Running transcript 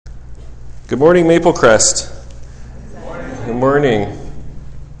Good morning, Maple Crest. Good morning.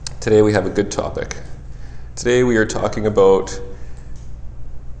 Today we have a good topic. Today we are talking about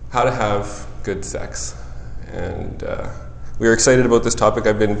how to have good sex. And we are excited about this topic.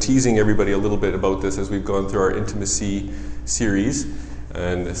 I've been teasing everybody a little bit about this as we've gone through our intimacy series.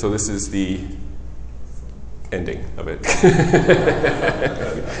 And so this is the ending of it.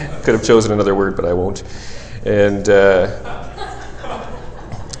 Could have chosen another word, but I won't. And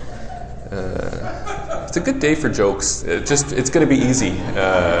it's a good day for jokes. It's going to be easy.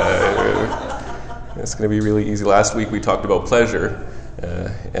 It's going to be really easy. Last week we talked about pleasure,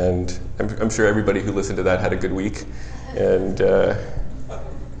 and I'm sure everybody who listened to that had a good week. And I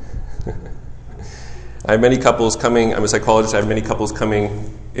have many couples coming. I'm a psychologist. I have many couples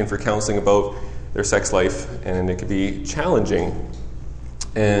coming in for counseling about their sex life, and it can be challenging,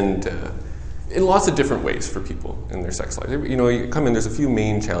 and in lots of different ways for people in their sex life. You know, you come in, there's a few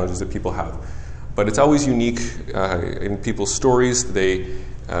main challenges that people have, but it's always unique in people's stories. They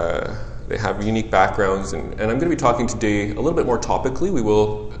have unique backgrounds, and I'm going to be talking today a little bit more topically. We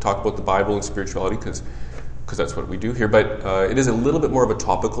will talk about the Bible and spirituality because that's what we do here, but it is a little bit more of a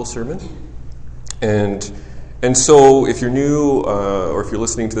topical sermon. And so if you're new or if you're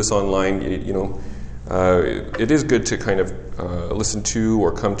listening to this online, it is good to kind of listen to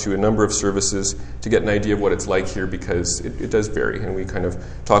or come to a number of services to get an idea of what it's like here, because it does vary, and we kind of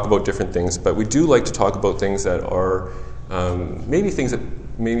talk about different things. But we do like to talk about things that are maybe things that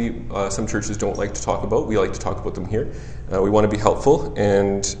maybe some churches don't like to talk about. We like to talk about them here. We want to be helpful,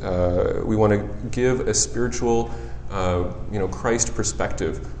 and we want to give a spiritual, Christ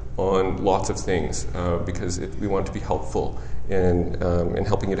perspective on lots of things, because we want to be helpful in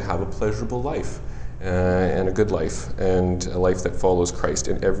helping you to have a pleasurable life. And a good life, and a life that follows Christ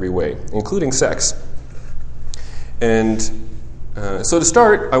in every way, including sex. And so to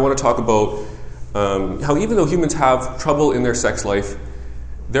start, I want to talk about how even though humans have trouble in their sex life,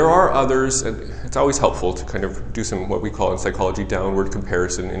 there are others, and it's always helpful to kind of do some, what we call in psychology, downward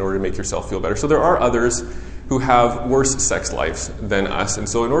comparison in order to make yourself feel better. So there are others who have worse sex lives than us, and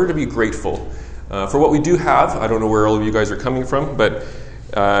so in order to be grateful for what we do have, I don't know where all of you guys are coming from, but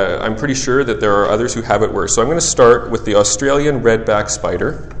I'm pretty sure that there are others who have it worse. So I'm going to start with the Australian redback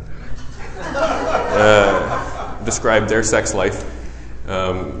spider. Describe their sex life.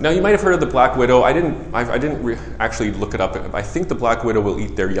 Now you might have heard of the black widow. I didn't actually look it up. I think the black widow will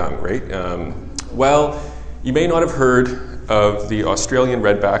eat their young, right? Well, you may not have heard of the Australian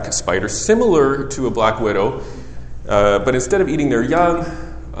redback spider, similar to a black widow, but instead of eating their young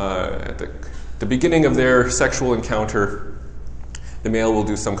at the beginning of their sexual encounter, the male will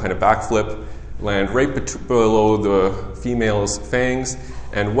do some kind of backflip, land right below the female's fangs,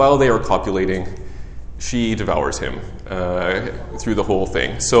 and while they are copulating, she devours him through the whole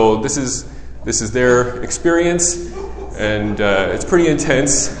thing. So this is their experience, and it's pretty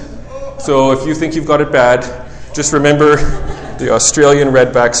intense. So if you think you've got it bad, just remember the Australian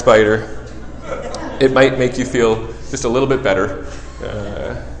redback spider. It might make you feel just a little bit better.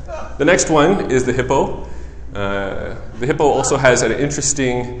 The next one is the hippo. The hippo also has an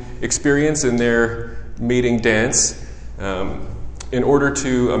interesting experience in their mating dance. In order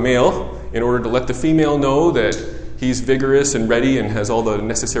to let the female know that he's vigorous and ready and has all the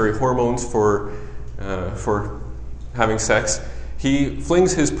necessary hormones for having sex, he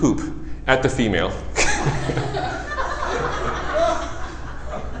flings his poop at the female.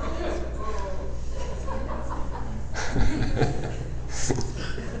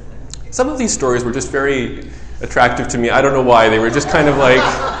 Some of these stories were just very attractive to me. I don't know why. They were just kind of like,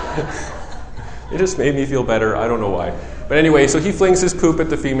 it just made me feel better. I don't know why. But anyway, so he flings his poop at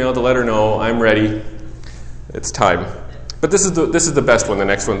the female to let her know, I'm ready. It's time. But this is the best one. The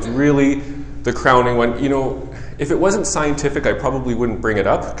next one's really the crowning one. You know, if it wasn't scientific, I probably wouldn't bring it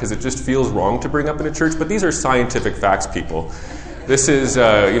up because it just feels wrong to bring up in a church. But these are scientific facts, people. This is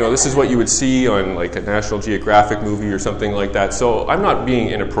what you would see on like a National Geographic movie or something like that. So I'm not being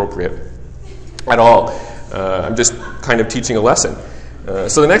inappropriate at all. I'm just kind of teaching a lesson.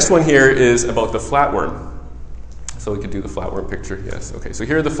 So the next one here is about the flatworm. So we could do the flatworm picture. Yes. Okay. So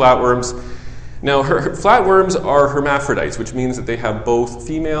here are the flatworms. Now, flatworms are hermaphrodites, which means that they have both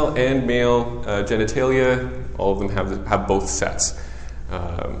female and male genitalia. All of them have both sets.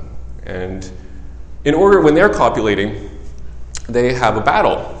 And in order, when they're copulating, they have a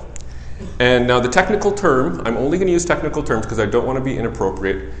battle. And now the technical term, I'm only going to use technical terms because I don't want to be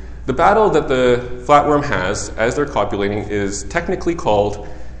inappropriate. The battle that the flatworm has as they're copulating is technically called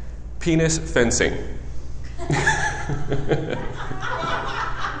penis fencing.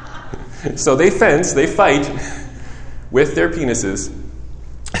 So they fight with their penises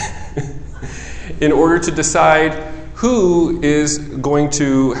in order to decide who is going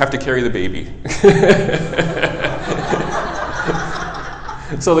to have to carry the baby.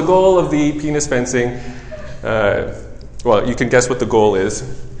 So the goal of the penis fencing, well, you can guess what the goal is.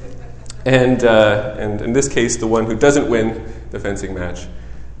 And in this case, the one who doesn't win the fencing match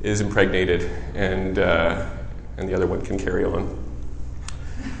is impregnated, and the other one can carry on.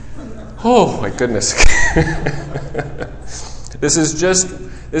 Oh my goodness! This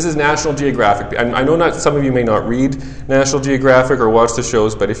is National Geographic. I know not some of you may not read National Geographic or watch the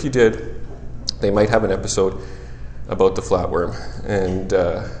shows, but if you did, they might have an episode about the flatworm, and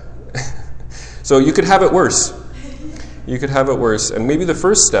so you could have it worse. You could have it worse. And maybe the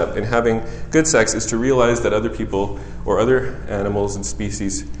first step in having good sex is to realize that other people or other animals and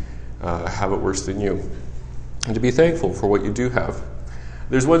species have it worse than you. And to be thankful for what you do have.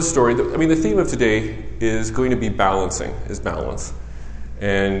 There's one story that, the theme of today is going to be balance.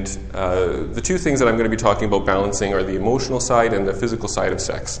 And the two things that I'm going to be talking about balancing are the emotional side and the physical side of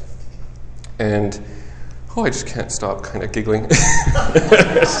sex. And, I just can't stop kind of giggling.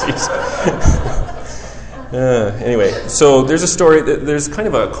 Anyway, so there's a story, there's kind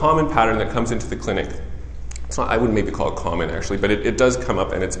of a common pattern that comes into the clinic. It's not, I wouldn't maybe call it common actually, but it does come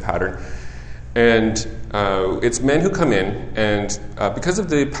up and it's a pattern. And it's men who come in, and because of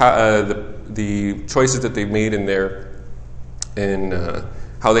the choices that they've made in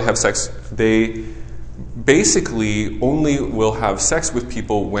how they have sex, they basically only will have sex with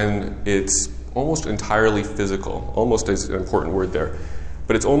people when it's almost entirely physical. Almost is an important word there,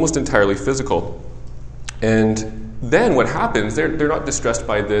 but it's almost entirely physical. And then what happens, they're not distressed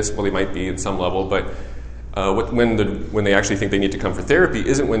by this, well they might be at some level, but when they actually think they need to come for therapy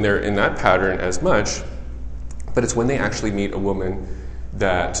isn't when they're in that pattern as much, but it's when they actually meet a woman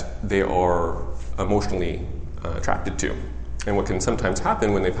that they are emotionally attracted to. And what can sometimes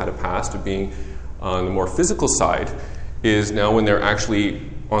happen when they've had a past of being on the more physical side is now when they're actually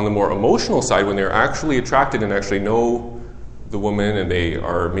on the more emotional side, when they're actually attracted and actually know the woman and they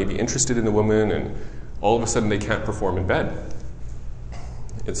are maybe interested in the woman, and all of a sudden they can't perform in bed.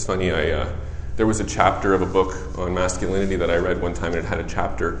 It's funny, there was a chapter of a book on masculinity that I read one time, and it had a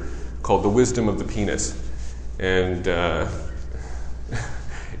chapter called The Wisdom of the Penis. And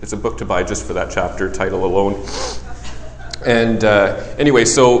it's a book to buy just for that chapter title alone. And anyway,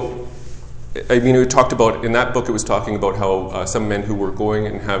 so it talked about, in that book it was talking about how some men who were going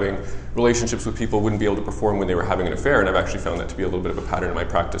and having relationships with people wouldn't be able to perform when they were having an affair, and I've actually found that to be a little bit of a pattern in my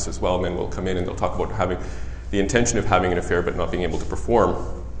practice as well. Men will come in and they'll talk about having the intention of having an affair but not being able to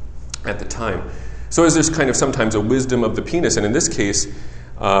perform at the time. So there's kind of sometimes a wisdom of the penis, and in this case,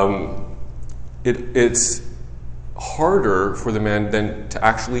 it's harder for the men then to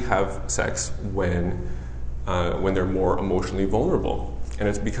actually have sex when they're more emotionally vulnerable. And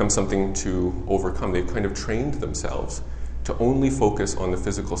it's become something to overcome. They've kind of trained themselves to only focus on the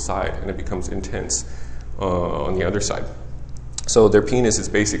physical side, and it becomes intense on the other side. So their penis is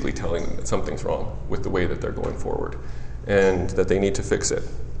basically telling them that something's wrong with the way that they're going forward, and that they need to fix it.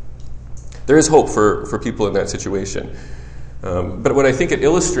 There is hope for people in that situation. But what I think it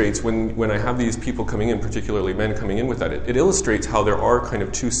illustrates when I have these people coming in, particularly men coming in with that, it illustrates how there are kind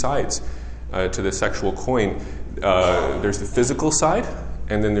of two sides to the sexual coin. There's the physical side,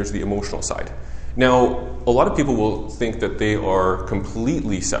 and then there's the emotional side. Now, a lot of people will think that they are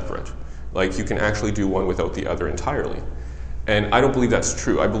completely separate, like you can actually do one without the other entirely. And I don't believe that's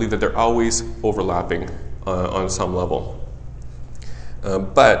true. I believe that they're always overlapping on some level.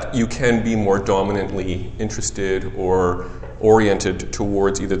 But you can be more dominantly interested or oriented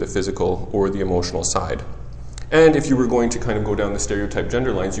towards either the physical or the emotional side. And if you were going to kind of go down the stereotype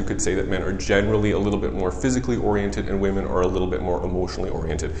gender lines, you could say that men are generally a little bit more physically oriented and women are a little bit more emotionally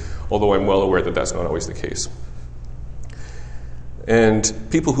oriented, although I'm well aware that that's not always the case. And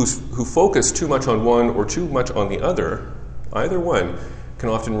people who focus too much on one or too much on the other, either one, can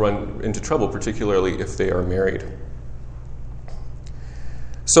often run into trouble, particularly if they are married.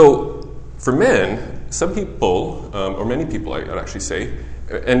 So for men, some people, or many people I'd actually say,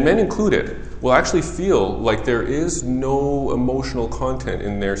 and men included, will actually feel like there is no emotional content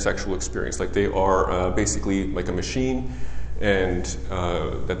in their sexual experience, like they are basically like a machine, and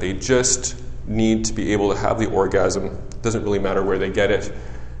that they just need to be able to have the orgasm. It doesn't really matter where they get it,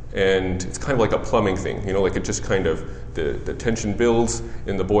 and it's kind of like a plumbing thing, like it just kind of, the tension builds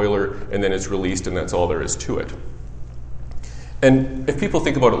in the boiler, and then it's released, and that's all there is to it. And if people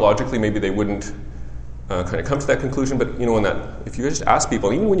think about it logically, maybe they wouldn't kind of come to that conclusion, but if you just ask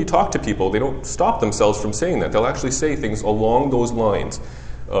people, even when you talk to people, they don't stop themselves from saying that. They'll actually say things along those lines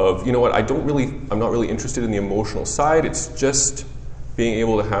of, I'm not really interested in the emotional side, it's just being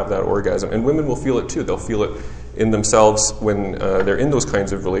able to have that orgasm. And women will feel it too. They'll feel it in themselves when they're in those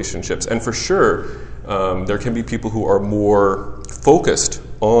kinds of relationships. And for sure, there can be people who are more focused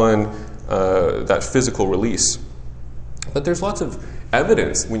on that physical release. But there's lots of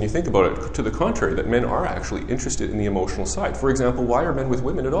evidence, when you think about it, to the contrary, that men are actually interested in the emotional side. For example, why are men with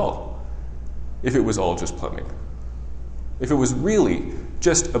women at all? If it was all just plumbing. If it was really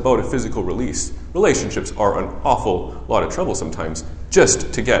just about a physical release, relationships are an awful lot of trouble sometimes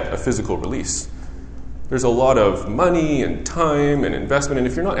just to get a physical release. There's a lot of money and time and investment, and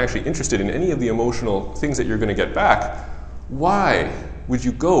if you're not actually interested in any of the emotional things that you're going to get back, why would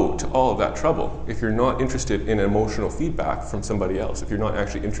you go to all of that trouble if you're not interested in emotional feedback from somebody else, if you're not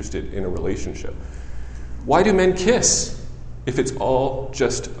actually interested in a relationship? Why do men kiss if it's all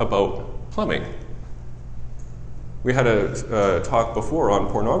just about plumbing? We had a talk before on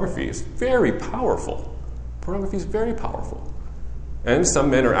pornography. It's very powerful. Pornography is very powerful. And some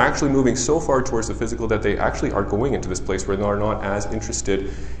men are actually moving so far towards the physical that they actually are going into this place where they are not as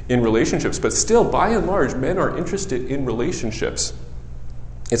interested in relationships. But still, by and large, men are interested in relationships.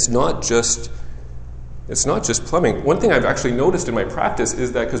 It's not just plumbing. One thing I've actually noticed in my practice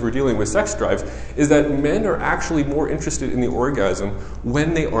is that, because we're dealing with sex drives, is that men are actually more interested in the orgasm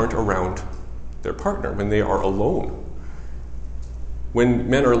when they aren't around their partner, when they are alone. When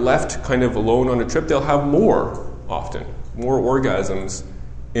men are left kind of alone on a trip, they'll have more orgasms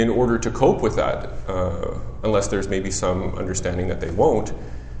in order to cope with that, unless there's maybe some understanding that they won't.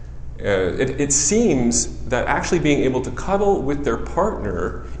 It seems that actually being able to cuddle with their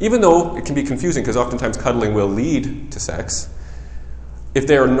partner, even though it can be confusing because oftentimes cuddling will lead to sex, if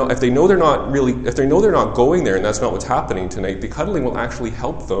they know they're not going there and that's not what's happening tonight, the cuddling will actually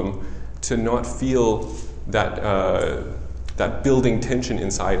help them to not feel that building tension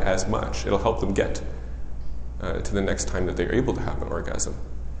inside as much. It'll help them get to the next time that they're able to have an orgasm.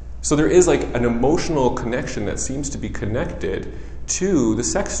 So there is like an emotional connection that seems to be connected to the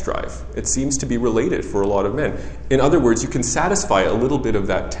sex drive. It seems to be related for a lot of men. In other words, you can satisfy a little bit of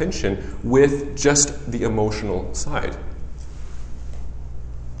that tension with just the emotional side.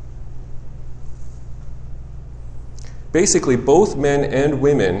 Basically, both men and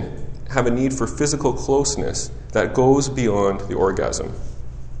women have a need for physical closeness that goes beyond the orgasm.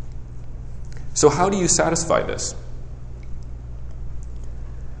 So how do you satisfy this?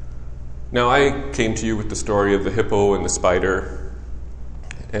 Now, I came to you with the story of the hippo and the spider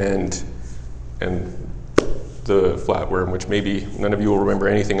and the flatworm, which maybe none of you will remember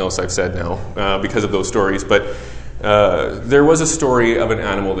anything else I've said now because of those stories. But there was a story of an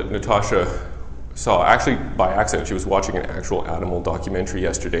animal that Natasha saw, actually by accident. She was watching an actual animal documentary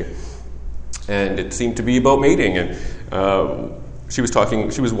yesterday, and it seemed to be about mating. And she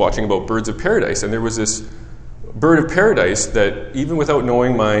was watching about birds of paradise, and there was this bird of paradise that, even without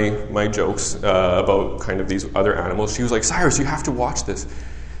knowing my jokes about kind of these other animals, she was like, "Cyrus, you have to watch this."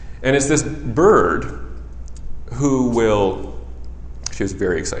 And it's this bird she was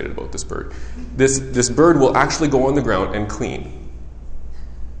very excited about this bird. This bird will actually go on the ground and clean.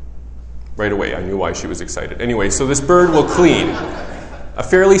 Right away, I knew why she was excited. Anyway, so this bird will clean a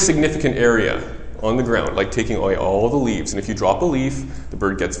fairly significant area on the ground, like taking away all the leaves. And if you drop a leaf, the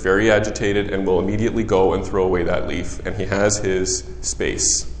bird gets very agitated and will immediately go and throw away that leaf. And he has his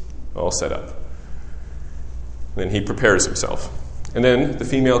space all set up. Then he prepares himself. And then the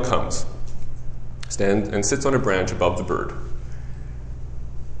female comes, stands and sits on a branch above the bird.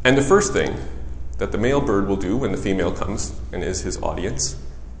 And the first thing that the male bird will do when the female comes and is his audience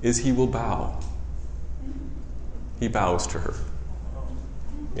is he will bow. He bows to her.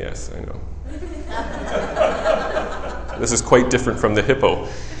 Yes, I know. This is quite different from the hippo.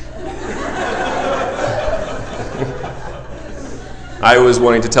 I was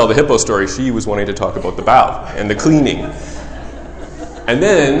wanting to tell the hippo story. She was wanting to talk about the bow and the cleaning. And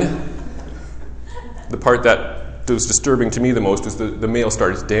then the part that was disturbing to me the most was the male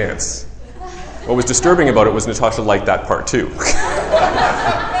started to dance. What was disturbing about it was Natasha liked that part too.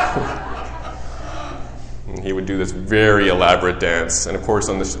 He would do this very elaborate dance, and of course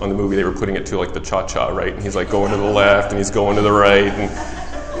on the movie they were putting it to like the cha-cha, right? And he's like going to the left and he's going to the right and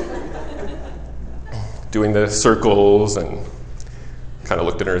doing the circles, and kind of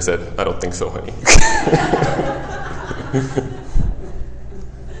looked at her and said, "I don't think so, honey."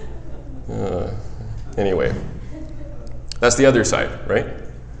 Anyway, that's the other side, right?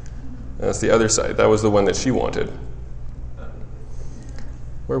 That's the other side. That was the one that she wanted.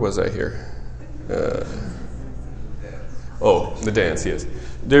 Where was I here? The dance, yes.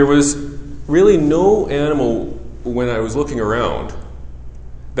 There was really no animal, when I was looking around,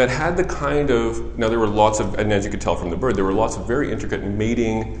 that had the kind of, now there were lots of, and as you could tell from the bird, there were lots of very intricate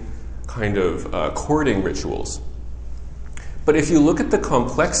mating kind of courting rituals. But if you look at the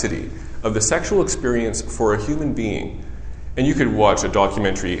complexity of the sexual experience for a human being, and you could watch a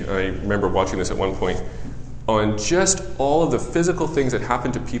documentary, I remember watching this at one point, on just all of the physical things that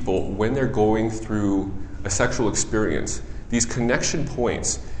happen to people when they're going through a sexual experience, these connection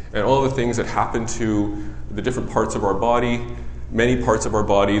points, and all the things that happen to the different parts of our body, many parts of our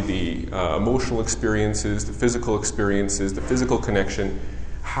body, the emotional experiences, the physical connection,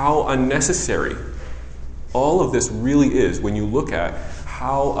 how unnecessary all of this really is. When you look at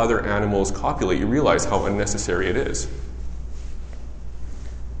how other animals copulate, you realize how unnecessary it is.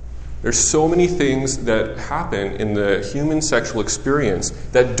 There's so many things that happen in the human sexual experience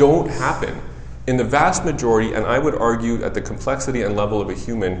that don't happen in the vast majority, and I would argue at the complexity and level of a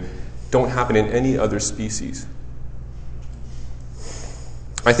human, don't happen in any other species.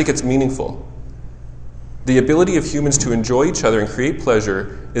 I think it's meaningful. The ability of humans to enjoy each other and create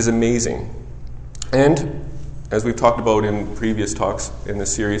pleasure is amazing. And, as we've talked about in previous talks in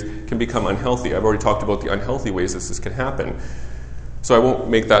this series, can become unhealthy. I've already talked about the unhealthy ways this can happen. So I won't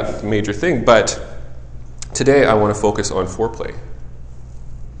make that a major thing, but today I want to focus on foreplay.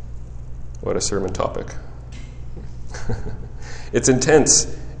 What a sermon topic. It's intense,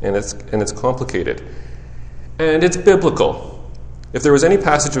 and it's complicated. And it's biblical. If there was any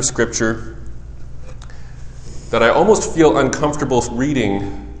passage of Scripture that I almost feel uncomfortable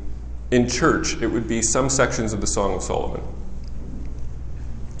reading in church, it would be some sections of the Song of Solomon.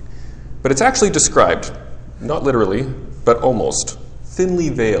 But it's actually described, not literally, but almost. Thinly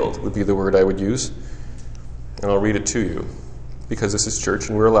veiled would be the word I would use. And I'll read it to you, because this is church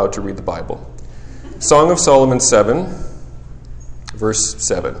and we're allowed to read the Bible. Song of Solomon 7, verse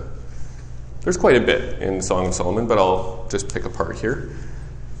 7. There's quite a bit in the Song of Solomon, but I'll just pick a part here.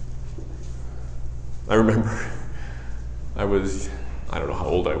 I remember I don't know how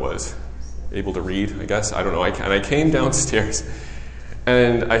old I was, able to read, I guess. I don't know. And I came downstairs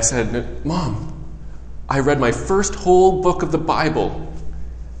and I said, "Mom, I read my first whole book of the Bible."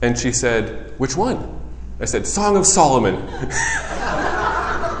 And she said, "Which one?" I said, "Song of Solomon." I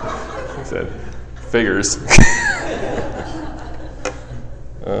said, "Figures."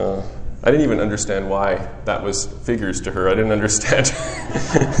 I didn't even understand why that was figures to her. I didn't understand.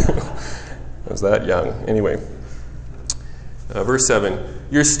 I was that young. Anyway, verse 7.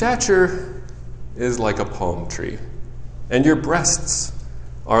 Your stature is like a palm tree, and your breasts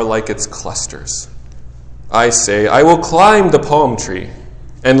are like its clusters. I say, I will climb the palm tree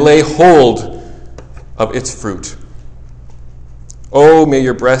and lay hold of its fruit. Oh, may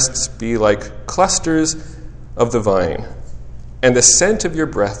your breasts be like clusters of the vine, and the scent of your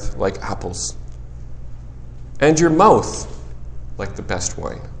breath like apples, and your mouth like the best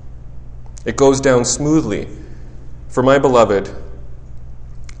wine. It goes down smoothly for my beloved,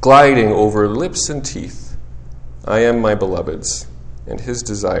 gliding over lips and teeth. I am my beloved's, and his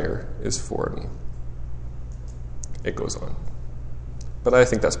desire is for me. It goes on. But I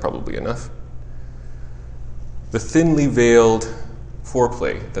think that's probably enough. The thinly veiled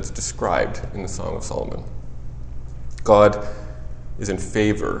foreplay that's described in the Song of Solomon. God is in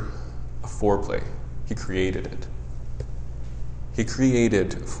favor of foreplay. He created it. He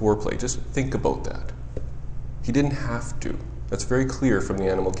created foreplay. Just think about that. He didn't have to. That's very clear from the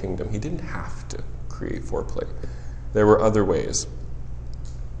animal kingdom. He didn't have to create foreplay. There were other ways.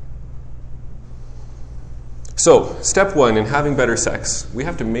 So, step one in having better sex, we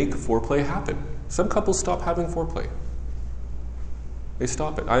have to make foreplay happen. Some couples stop having foreplay. They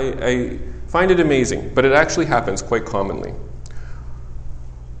stop it. I find it amazing, but it actually happens quite commonly.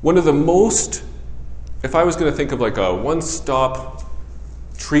 One of the most, if I was going to think of like a one-stop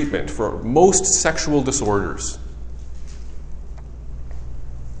treatment for most sexual disorders,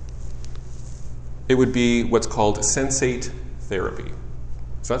 it would be what's called sensate therapy.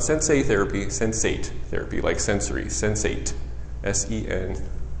 It's not sensei therapy, sensate therapy, like sensory, sensate, S-E-N-T-A-T-E,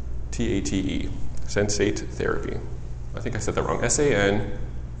 sensate therapy. I think I said that wrong, S-A-N-S-A-T-E,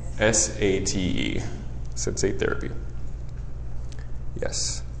 sensate therapy.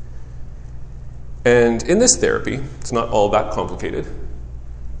 Yes. And in this therapy, it's not all that complicated.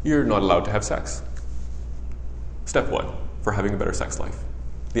 You're not allowed to have sex. Step one for having a better sex life.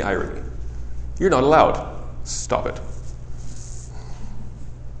 The irony. You're not allowed. Stop it.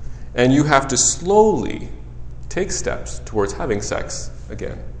 And you have to slowly take steps towards having sex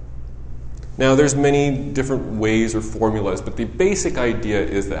again. Now, there's many different ways or formulas, but the basic idea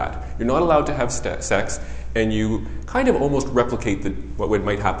is that you're not allowed to have sex, and you kind of almost replicate what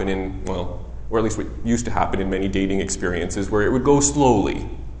might happen in, well, or at least what used to happen in many dating experiences, where it would go slowly.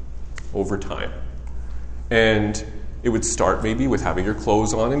 over time. And it would start maybe with having your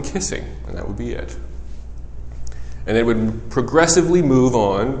clothes on and kissing, and that would be it. And it would progressively move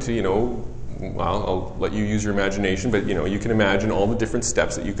on to, well, I'll let you use your imagination, but you can imagine all the different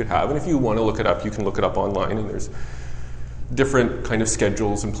steps that you could have. And if you want to look it up, you can look it up online, and there's different kind of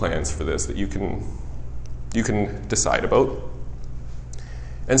schedules and plans for this that you can decide about.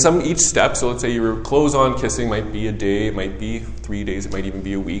 And each step, so let's say your clothes on kissing might be a day, it might be 3 days, it might even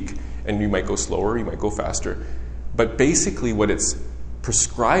be a week, and you might go slower, you might go faster. But basically what it's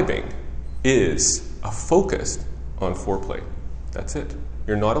prescribing is a focus on foreplay. That's it.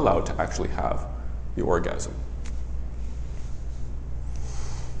 You're not allowed to actually have the orgasm.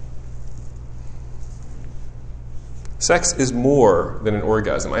 Sex is more than an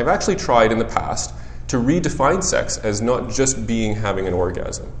orgasm. I've actually tried in the past to redefine sex as not just having an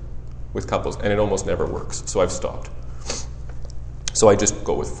orgasm with couples, and it almost never works, so I've stopped. So I just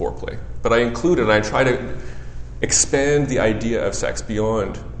go with foreplay. But I try to expand the idea of sex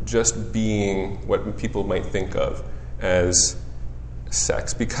beyond just being what people might think of as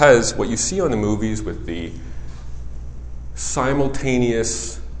sex. Because what you see on the movies with the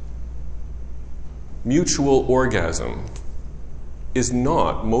simultaneous mutual orgasm is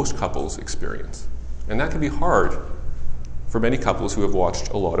not most couples' experience. And that can be hard for many couples who have watched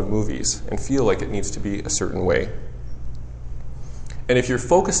a lot of movies and feel like it needs to be a certain way. And if you're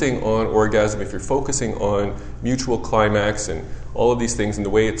focusing on orgasm, if you're focusing on mutual climax and all of these things and the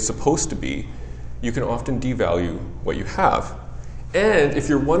way it's supposed to be, you can often devalue what you have. And if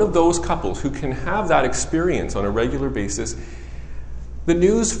you're one of those couples who can have that experience on a regular basis, the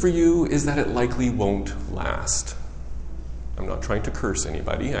news for you is that it likely won't last. I'm not trying to curse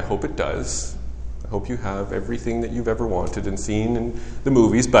anybody. I hope it does. I hope you have everything that you've ever wanted and seen in the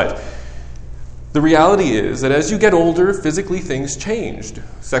movies, but the reality is that as you get older, physically things changed.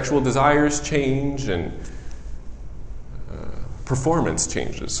 Sexual desires change and performance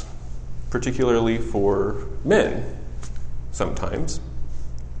changes, particularly for men sometimes.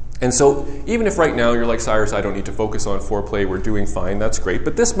 And so even if right now you're like, Cyrus, I don't need to focus on foreplay, we're doing fine, that's great,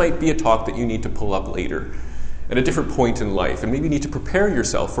 but this might be a talk that you need to pull up later at a different point in life, and maybe you need to prepare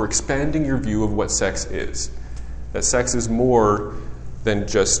yourself for expanding your view of what sex is. That sex is more than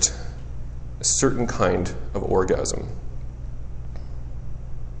just a certain kind of orgasm.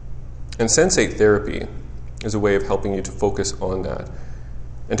 And sensate therapy is a way of helping you to focus on that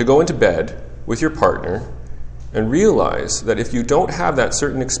and to go into bed with your partner and realize that if you don't have that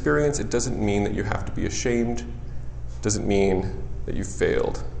certain experience, it doesn't mean that you have to be ashamed. It doesn't mean that you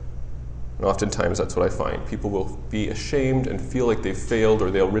failed. And oftentimes that's what I find. People will be ashamed and feel like they've failed, or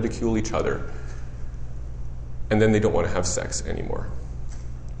they'll ridicule each other, and then they don't want to have sex anymore.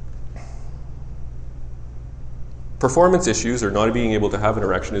 Performance issues, or not being able to have an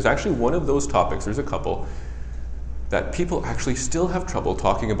erection, is actually one of those topics. There's a couple that people actually still have trouble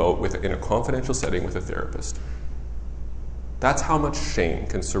talking about in a confidential setting with a therapist. That's how much shame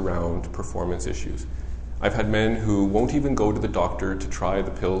can surround performance issues. I've had men who won't even go to the doctor to try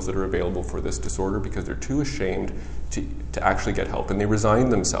the pills that are available for this disorder because they're too ashamed to actually get help. And they resign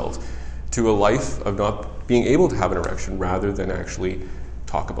themselves to a life of not being able to have an erection rather than actually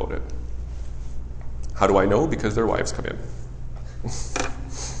talk about it. How do I know? Because their wives come in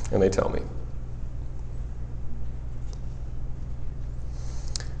and they tell me.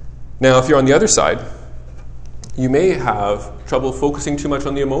 Now, if you're on the other side, you may have trouble focusing too much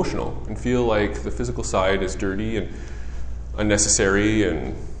on the emotional and feel like the physical side is dirty and unnecessary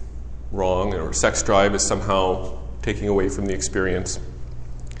and wrong, or sex drive is somehow taking away from the experience.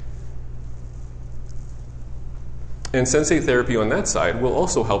 And sensate therapy on that side will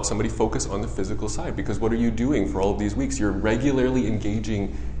also help somebody focus on the physical side, because what are you doing for all of these weeks? You're regularly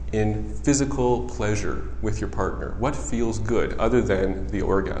engaging in physical pleasure with your partner. What feels good other than the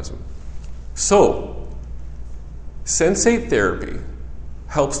orgasm? So, sensate therapy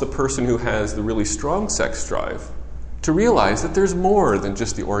helps the person who has the really strong sex drive to realize that there's more than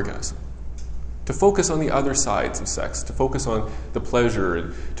just the orgasm. To focus on the other sides of sex, to focus on the pleasure,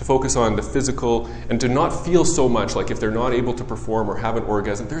 and to focus on the physical, and to not feel so much like if they're not able to perform or have an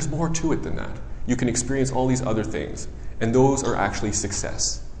orgasm, there's more to it than that. You can experience all these other things, and those are actually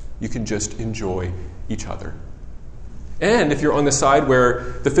success. You can just enjoy each other. And if you're on the side where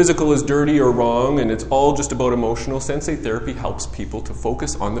the physical is dirty or wrong and it's all just about emotional, sensate therapy helps people to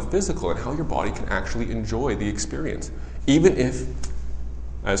focus on the physical and how your body can actually enjoy the experience, even if,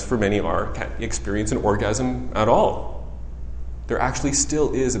 as for many are, can't experience an orgasm at all. There actually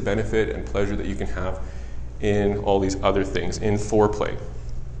still is a benefit and pleasure that you can have in all these other things, in foreplay.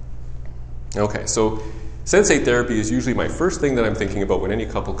 Okay, so Sensate therapy is usually my first thing that I'm thinking about when any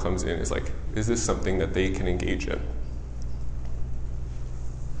couple comes in, is like, is this something that they can engage in?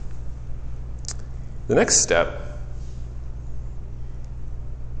 The next step,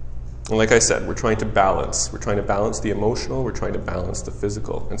 and like I said, we're trying to balance. We're trying to balance the emotional, we're trying to balance the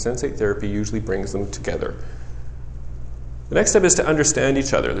physical, and sensate therapy usually brings them together. The next step is to understand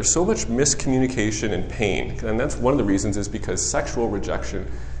each other. There's so much miscommunication and pain, and that's one of the reasons is because sexual rejection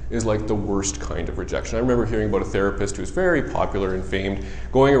is like the worst kind of rejection. I remember hearing about a therapist who was very popular and famed,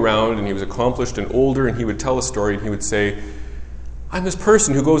 going around, and he was accomplished and older, and he would tell a story, and he would say, I'm this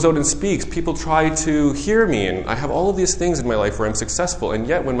person who goes out and speaks. People try to hear me, and I have all of these things in my life where I'm successful, and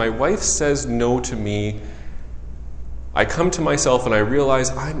yet when my wife says no to me, I come to myself and I realize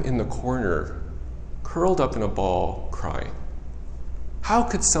I'm in the corner, curled up in a ball, crying. How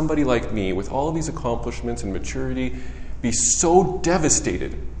could somebody like me, with all of these accomplishments and maturity, be so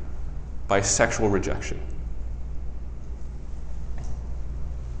devastated by sexual rejection?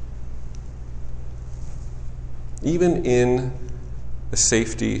 Even in the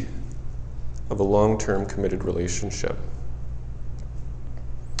safety of a long-term committed relationship.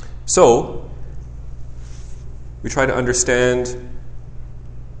 So, we try to understand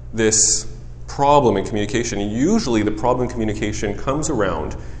this problem in communication. And usually the problem in communication comes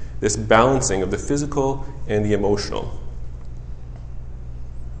around this balancing of the physical and the emotional.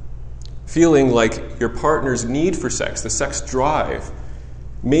 Feeling like your partner's need for sex, the sex drive,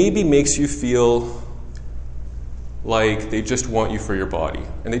 maybe makes you feel like they just want you for your body,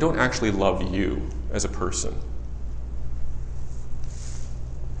 and they don't actually love you as a person.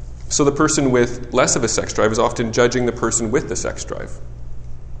 So the person with less of a sex drive is often judging the person with the sex drive.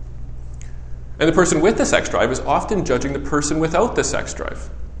 And the person with the sex drive is often judging the person without the sex drive.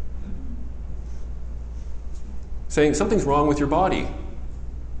 Saying, something's wrong with your body.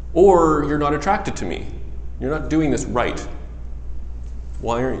 Or, you're not attracted to me. You're not doing this right.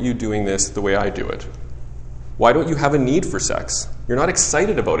 Why aren't you doing this the way I do it? Why don't you have a need for sex? You're not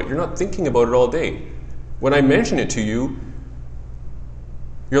excited about it. You're not thinking about it all day. When I mention it to you,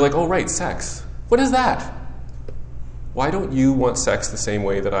 you're like, oh, right, sex. What is that? Why don't you want sex the same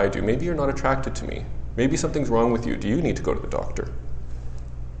way that I do? Maybe you're not attracted to me. Maybe something's wrong with you. Do you need to go to the doctor?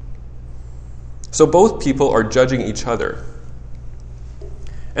 So both people are judging each other.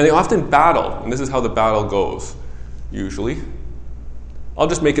 And they often battle, and this is how the battle goes, usually. I'll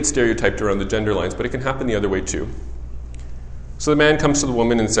just make it stereotyped around the gender lines, but it can happen the other way too. So the man comes to the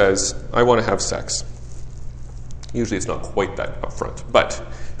woman and says, I want to have sex. Usually it's not quite that upfront, but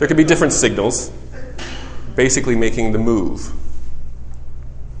there can be different signals, basically making the move.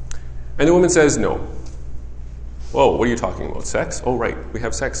 And the woman says, no. Whoa, what are you talking about? Sex? Oh, right, we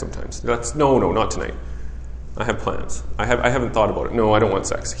have sex sometimes. No, not tonight. I have plans. I haven't thought about it. No, I don't want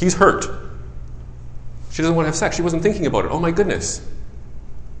sex. He's hurt. She doesn't want to have sex. She wasn't thinking about it. Oh, my goodness.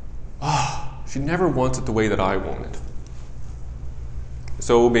 She never wants it the way that I want it.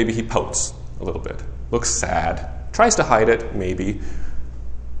 So maybe he pouts a little bit, looks sad, tries to hide it, maybe.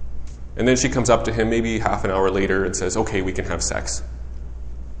 And then she comes up to him maybe half an hour later and says, okay, we can have sex.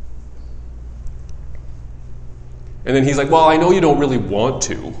 And then he's like, well, I know you don't really want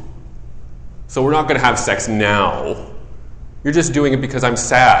to, so we're not going to have sex now. You're just doing it because I'm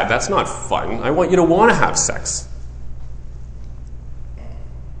sad. That's not fun. I want you to want to have sex.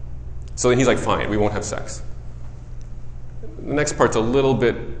 So then he's like, fine, we won't have sex. The next part's a little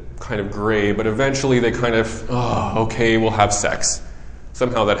bit kind of gray, but eventually they kind of, okay, we'll have sex.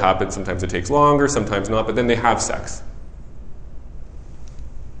 Somehow that happens. Sometimes it takes longer, sometimes not, but then they have sex.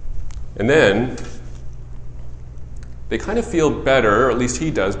 And then they kind of feel better, or at least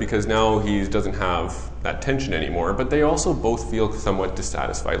he does, because now he doesn't have that tension anymore, but they also both feel somewhat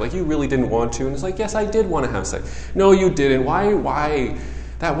dissatisfied. Like, you really didn't want to, and it's like, yes, I did want to have sex. No, you didn't. Why?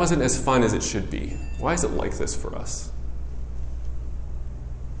 That wasn't as fun as it should be. Why is it like this for us?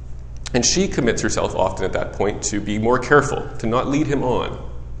 And she commits herself often at that point to be more careful, to not lead him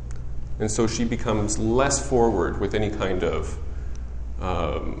on. And so she becomes less forward with any kind of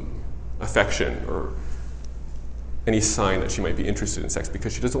affection or any sign that she might be interested in sex,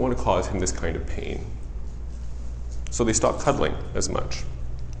 because she doesn't want to cause him this kind of pain. So they stop cuddling as much.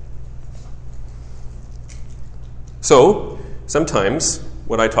 So sometimes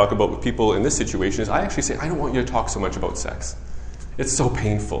what I talk about with people in this situation is I actually say, I don't want you to talk so much about sex. It's so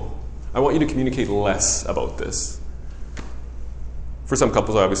painful. I want you to communicate less about this. For some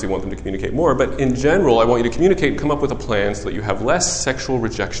couples, I obviously want them to communicate more, but in general, I want you to communicate and come up with a plan so that you have less sexual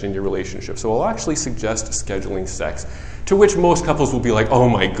rejection in your relationship. So I'll actually suggest scheduling sex, to which most couples will be like, oh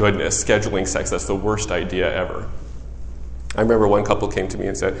my goodness, scheduling sex, that's the worst idea ever. I remember one couple came to me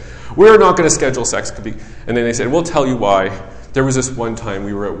and said, we're not going to schedule sex. And then they said, we'll tell you why. There was this one time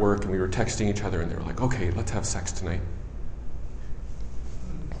we were at work and we were texting each other and they were like, okay, let's have sex tonight.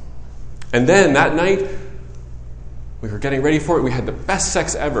 And then that night, we were getting ready for it. We had the best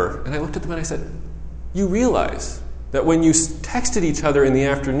sex ever. And I looked at them and I said, you realize that when you texted each other in the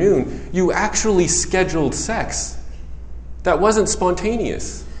afternoon, you actually scheduled sex. That wasn't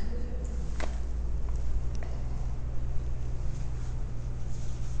spontaneous.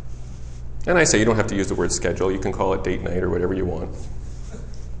 And I say you don't have to use the word schedule. You can call it date night or whatever you want.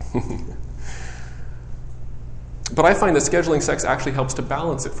 But I find that scheduling sex actually helps to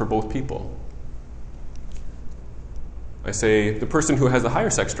balance it for both people. I say the person who has the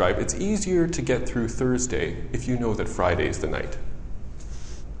higher sex drive, it's easier to get through Thursday if you know that Friday is the night.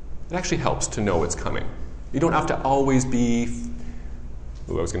 It actually helps to know it's coming. You don't have to always be,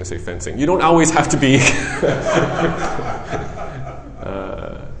 I was going to say fencing. You don't always have to be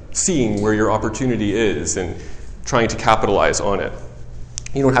seeing where your opportunity is and trying to capitalize on it.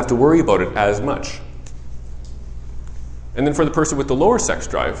 You don't have to worry about it as much. And then for the person with the lower sex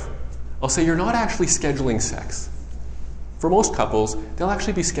drive, I'll say you're not actually scheduling sex. For most couples, they'll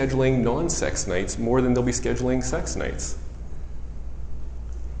actually be scheduling non-sex nights more than they'll be scheduling sex nights.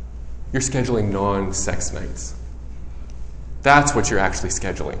 You're scheduling non-sex nights. That's what you're actually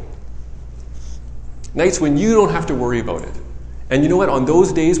scheduling. Nights when you don't have to worry about it. And you know what? On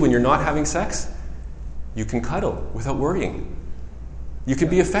those days when you're not having sex, you can cuddle without worrying. You can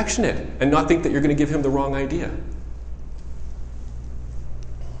be affectionate and not think that you're going to give him the wrong idea.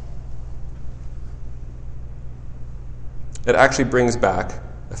 It actually brings back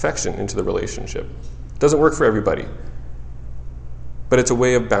affection into the relationship. It doesn't work for everybody, but it's a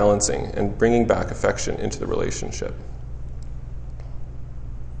way of balancing and bringing back affection into the relationship.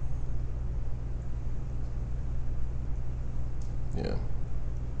 Yeah.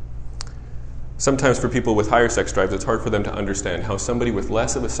 Sometimes for people with higher sex drives, it's hard for them to understand how somebody with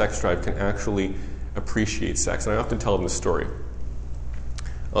less of a sex drive can actually appreciate sex. And I often tell them this story.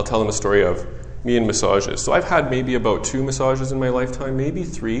 I'll tell them a story of me and massages. So I've had maybe about 2 massages in my lifetime, maybe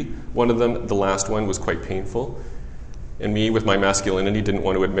 3. One of them, the last one, was quite painful. And me, with my masculinity, didn't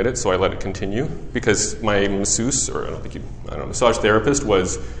want to admit it, so I let it continue. Because my masseuse, or massage therapist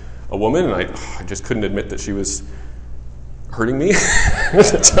was a woman, and I just couldn't admit that she was hurting me.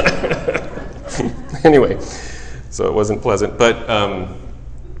 Anyway, so it wasn't pleasant. But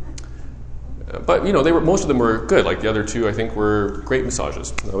you know, most of them were good. Like the other 2, I think, were great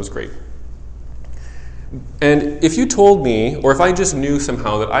massages. That was great. And if you told me, or if I just knew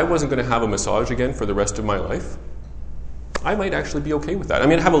somehow that I wasn't going to have a massage again for the rest of my life, I might actually be okay with that. I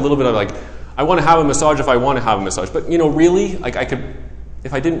mean, I have a little bit of like, I want to have a massage if I want to have a massage. But, you know, really, like I could,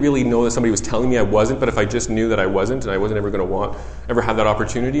 if I didn't really know that somebody was telling me I wasn't, but if I just knew that I wasn't and I wasn't ever going to ever have that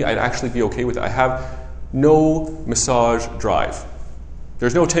opportunity, I'd actually be okay with it. I have no massage drive.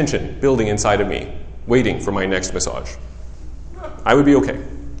 There's no tension building inside of me, waiting for my next massage. I would be okay.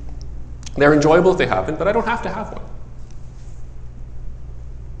 They're enjoyable if they happen, but I don't have to have one.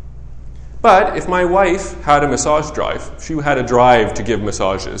 But if my wife had a massage drive, if she had a drive to give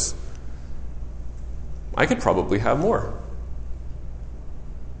massages, I could probably have more.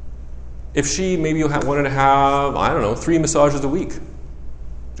 If she maybe wanted to have, 3 massages a week,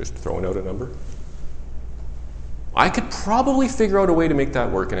 just throwing out a number, I could probably figure out a way to make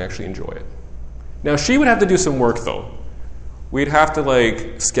that work and actually enjoy it. Now, she would have to do some work, though. We'd have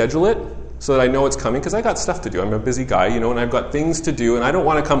to, schedule it so that I know it's coming, because I got stuff to do. I'm a busy guy, and I've got things to do, and I don't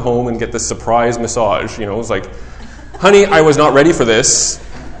want to come home and get this surprise massage. It's like, honey, I was not ready for this.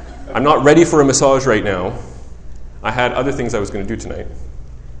 I'm not ready for a massage right now. I had other things I was going to do tonight.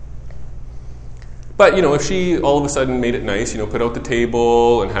 But, if she all of a sudden made it nice, put out the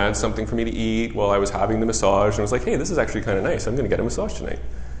table and had something for me to eat while I was having the massage, and was like, hey, this is actually kind of nice. I'm going to get a massage tonight.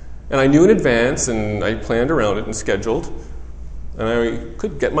 And I knew in advance, and I planned around it and scheduled. And I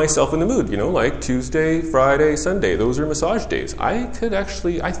could get myself in the mood, like Tuesday, Friday, Sunday. Those are massage days. I could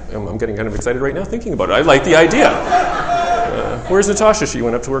actually, I'm getting kind of excited right now thinking about it. I like the idea. Where's Natasha? She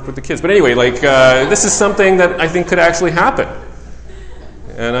went up to work with the kids. But anyway, this is something that I think could actually happen.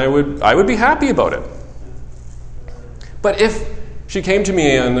 And I would be happy about it. But if she came to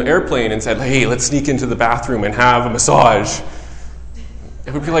me on the airplane and said, hey, let's sneak into the bathroom and have a massage,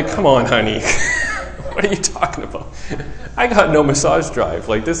 it would be like, come on, honey. What are you talking about? I got no massage drive.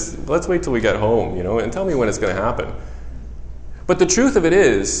 Let's wait till we get home, and tell me when it's going to happen. But the truth of it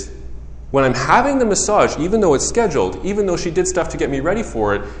is, when I'm having the massage, even though it's scheduled, even though she did stuff to get me ready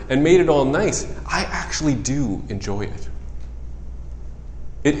for it and made it all nice, I actually do enjoy it.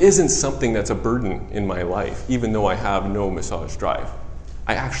 It isn't something that's a burden in my life, even though I have no massage drive.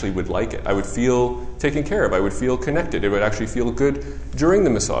 I actually would like it. I would feel taken care of. I would feel connected. It would actually feel good during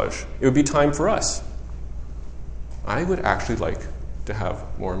the massage. It would be time for us. I would actually like to have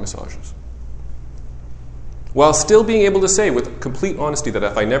more massages. While still being able to say with complete honesty that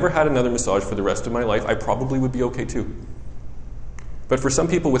if I never had another massage for the rest of my life, I probably would be okay too. But for some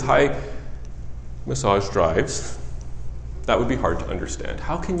people with high massage drives, that would be hard to understand.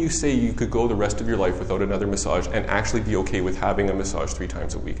 How can you say you could go the rest of your life without another massage and actually be okay with having a massage 3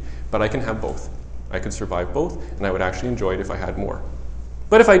 times a week? But I can have both. I could survive both, and I would actually enjoy it if I had more.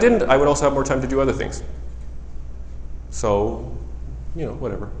 But if I didn't, I would also have more time to do other things. So,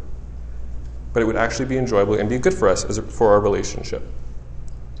 whatever. But it would actually be enjoyable and be good for us for our relationship.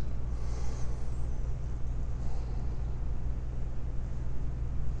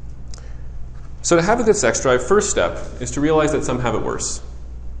 So to have a good sex drive, first step is to realize that some have it worse.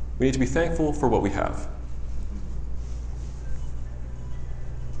 We need to be thankful for what we have.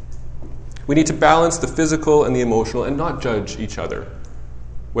 We need to balance the physical and the emotional and not judge each other,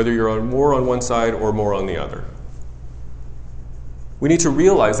 whether you're more on one side or more on the other. We need to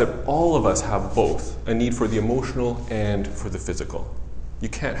realize that all of us have both, a need for the emotional and for the physical. You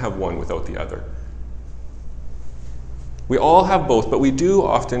can't have one without the other. We all have both, but we do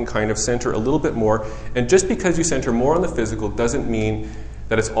often kind of center a little bit more. And just because you center more on the physical doesn't mean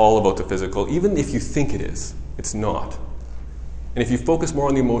that it's all about the physical. Even if you think it is, it's not. And if you focus more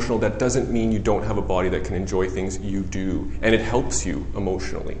on the emotional, that doesn't mean you don't have a body that can enjoy things you do. And it helps you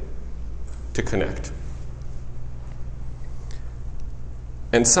emotionally to connect.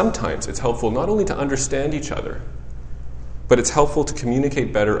 And sometimes it's helpful not only to understand each other, but it's helpful to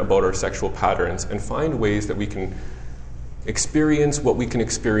communicate better about our sexual patterns and find ways that we can experience what we can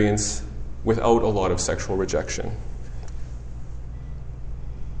experience without a lot of sexual rejection.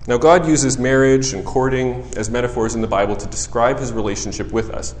 Now, God uses marriage and courting as metaphors in the Bible to describe his relationship with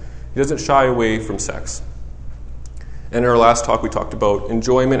us. He doesn't shy away from sex. And in our last talk, we talked about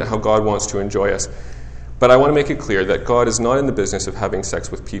enjoyment and how God wants to enjoy us. But I want to make it clear that God is not in the business of having sex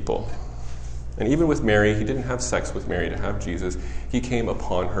with people. And even with Mary, he didn't have sex with Mary to have Jesus. He came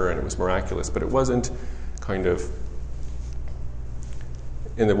upon her and it was miraculous, but it wasn't kind of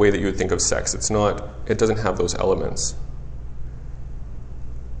in the way that you would think of sex. It doesn't have those elements.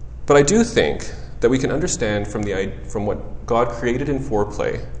 But I do think that we can understand from what God created in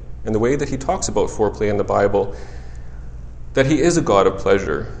foreplay and the way that he talks about foreplay in the Bible that he is a God of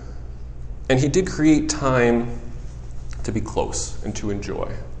pleasure. And he did create time to be close and to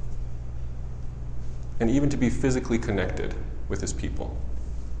enjoy. And even to be physically connected with his people.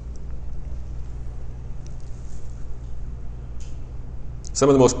 Some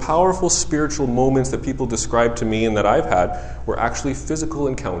of the most powerful spiritual moments that people describe to me and that I've had were actually physical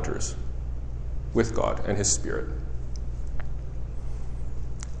encounters with God and his Spirit.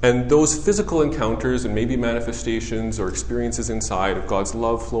 And those physical encounters and maybe manifestations or experiences inside of God's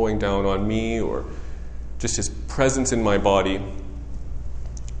love flowing down on me or just his presence in my body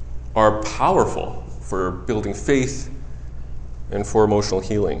are powerful for building faith and for emotional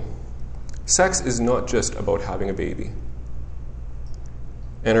healing. Sex is not just about having a baby.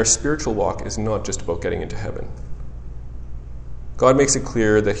 And our spiritual walk is not just about getting into heaven. God makes it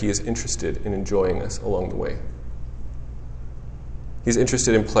clear that he is interested in enjoying us along the way. He's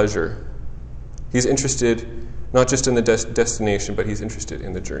interested in pleasure. He's interested not just in the destination, but he's interested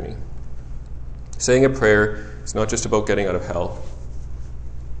in the journey. Saying a prayer is not just about getting out of hell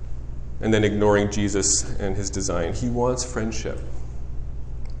and then ignoring Jesus and his design. He wants friendship.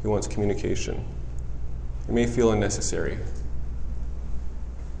 He wants communication. It may feel unnecessary,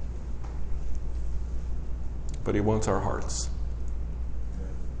 but he wants our hearts.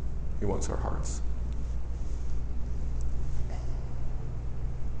 He wants our hearts.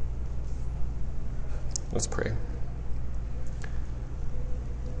 Let's pray.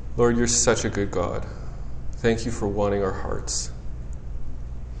 Lord, you're such a good God. Thank you for wanting our hearts.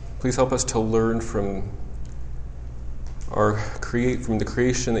 Please help us to learn from the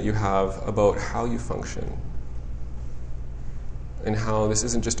creation that you have about how you function and how this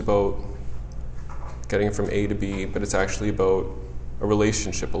isn't just about getting from A to B, but it's actually about a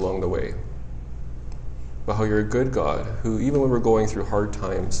relationship along the way. But how you're a good God who, even when we're going through hard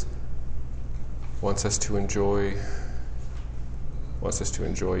times, wants us to enjoy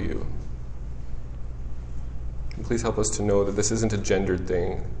you. And please help us to know that this isn't a gendered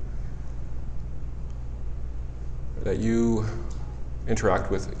thing, that you interact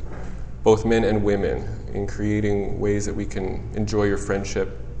with both men and women in creating ways that we can enjoy your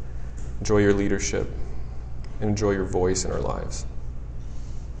friendship, enjoy your leadership, and enjoy your voice in our lives.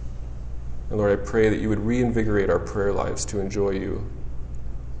 And Lord, I pray that you would reinvigorate our prayer lives to enjoy you,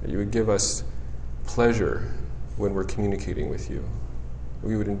 that you would give us pleasure when we're communicating with you, that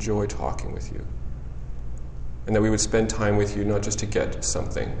we would enjoy talking with you, and that we would spend time with you not just to get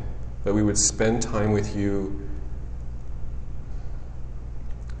something, but we would spend time with you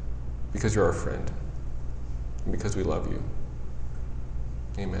because you're our friend and because we love you.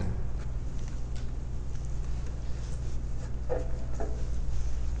 Amen.